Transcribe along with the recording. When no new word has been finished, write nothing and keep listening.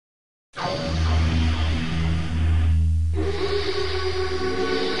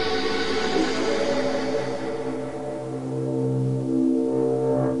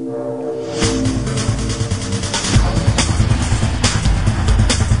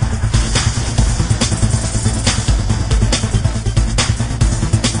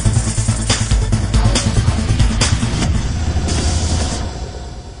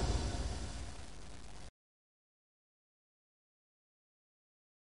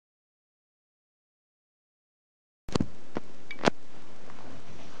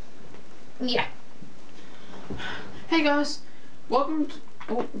Yeah. Hey guys, welcome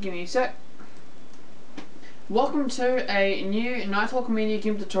to, give me a sec. Welcome to a new Nighthawk Media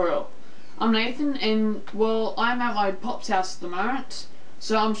Gimp tutorial. I'm Nathan and, well, I'm at my pop's house at the moment.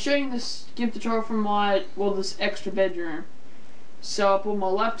 So I'm shooting this Gimp tutorial from my, this extra bedroom. So I put my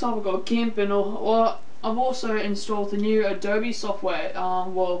laptop, I've got Gimp and all, I've also installed the new Adobe software,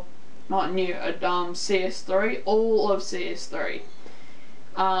 not new, CS3, all of CS3.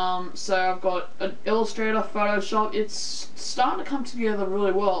 So I've got an Illustrator, Photoshop. It's starting to come together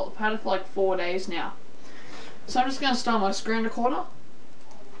really well. I've had it for like 4 days now. So I'm just going to start my screen recorder.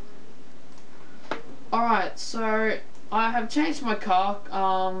 Alright, so I have changed my car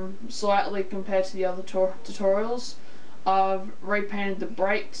slightly compared to the other tutorials. I've repainted the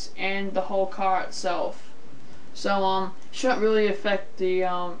brakes and the whole car itself. So shouldn't really affect the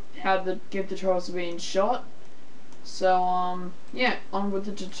how the Gimp tutorials are being shot. So yeah, on with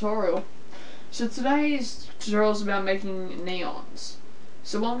the tutorial. So today's tutorial is about making neons.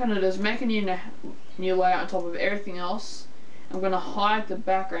 So what I'm going to do is make a new layer on top of everything else. I'm going to hide the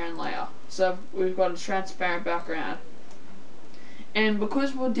background layer. So we've got a transparent background. And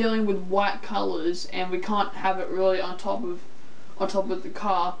because we're dealing with white colors and we can't have it really on top of the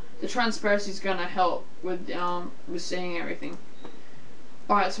car, the transparency is going to help with seeing everything.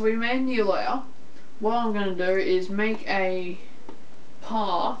 Alright, so we made a new layer. What I'm going to do is make a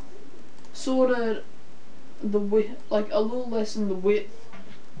path, sort of the width, like a little less than the width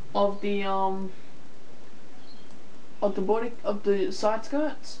of the body of the side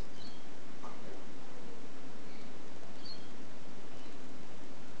skirts.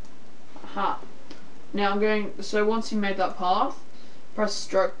 Aha. Now so once you made that path, press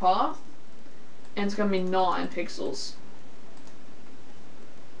stroke path, and it's going to be 9 pixels.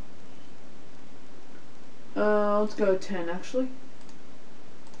 Let's go 10 actually.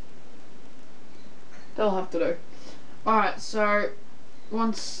 That'll have to do. Alright, so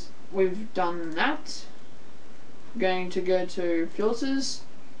once we've done that, I'm going to go to filters,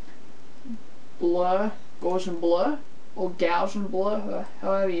 blur, Gaussian blur, or Gaussian blur,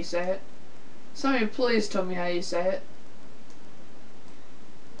 however you say it. Somebody please tell me how you say it.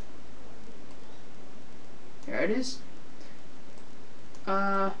 Here it is.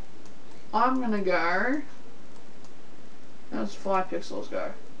 I'm gonna go. That's 5 pixels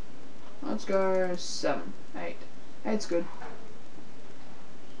go. Let's go 7, 8. 8's good.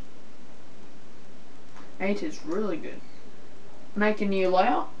 8 is really good. Make a new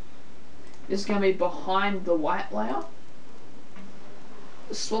layer. This is going to be behind the white layer.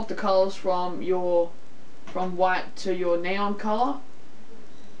 Swap the colors from white to your neon color,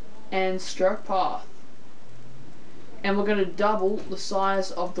 and stroke path. And we're going to double the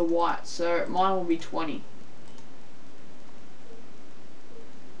size of the white, so mine will be 20.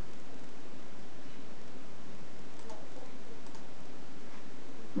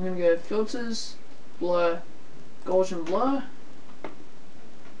 I'm going to go filters, blur, Gaussian blur. And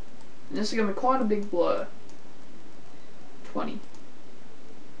this is going to be quite a big blur. 20.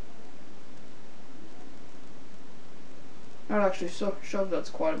 I'm not actually sure if that's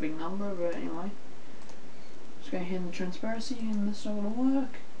quite a big number, but anyway. Just going to hit the transparency and that's not going to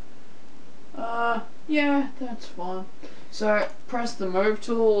work. Yeah, that's fine. So press the move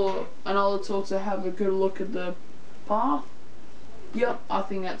tool or another tool to have a good look at the path. Yep, I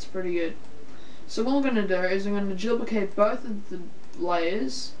think that's pretty good. So what I'm going to do is I'm going to duplicate both of the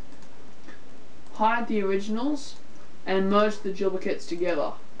layers, hide the originals, and merge the duplicates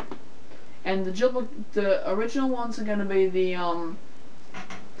together. And the original ones are going to be the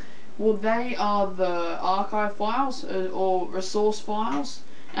they are the archive files or resource files.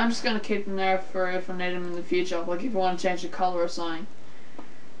 I'm just going to keep them there for if I need them in the future, like if I want to change the color or something.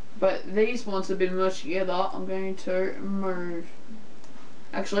 But these ones have been merged together. I'm going to move.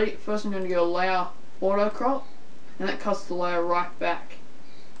 Actually, first I'm going to go layer auto crop, and that cuts the layer right back.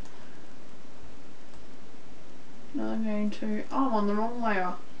 Now I'm going to. Oh, I'm on the wrong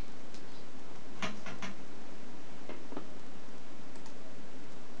layer.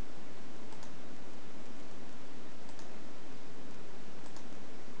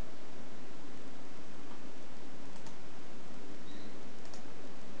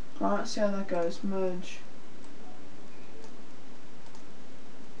 Alright, see how that goes. Merge.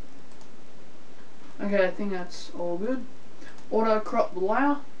 Okay, I think that's all good. Auto crop the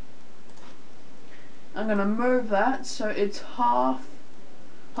layer. I'm going to move that so it's half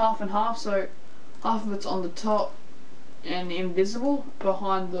and half, so half of it's on the top and invisible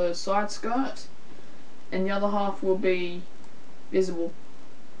behind the side skirt, and the other half will be visible.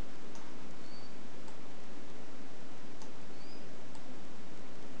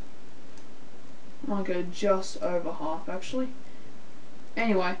 might go just over half actually.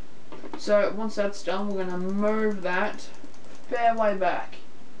 Anyway, so once that's done, we're gonna move that fair way back,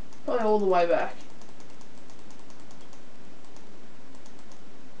 probably all the way back.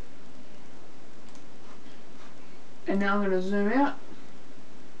 And now I'm gonna zoom out.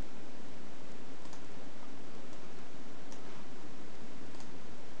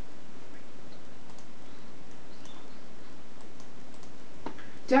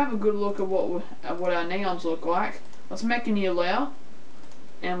 To have a good look at what our neons look like, let's make a new layer,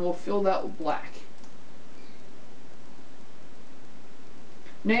 and we'll fill that with black.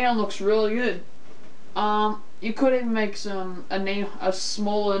 Neon looks really good. You could even make a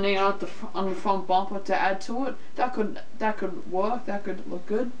smaller neon on the front bumper to add to it. That could work. That could look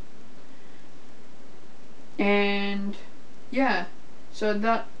good. And yeah,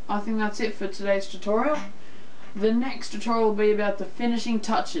 so I think that's it for today's tutorial. The next tutorial will be about the finishing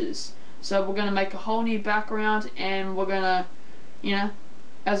touches. So we're gonna make a whole new background, and we're gonna,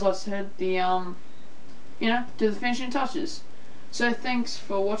 as I said, do the finishing touches. So thanks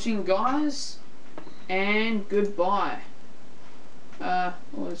for watching, guys, and goodbye.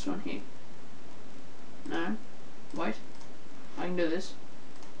 This one here. No, wait, I can do this.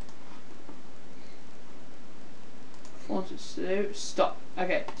 Stop.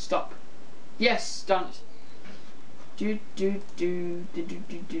 Okay, stop. Yes, done it. Do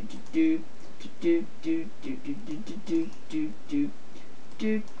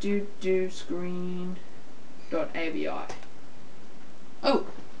screen.avi. Oh,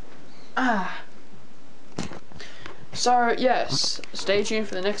 so yes, stay tuned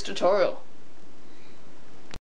for the next tutorial.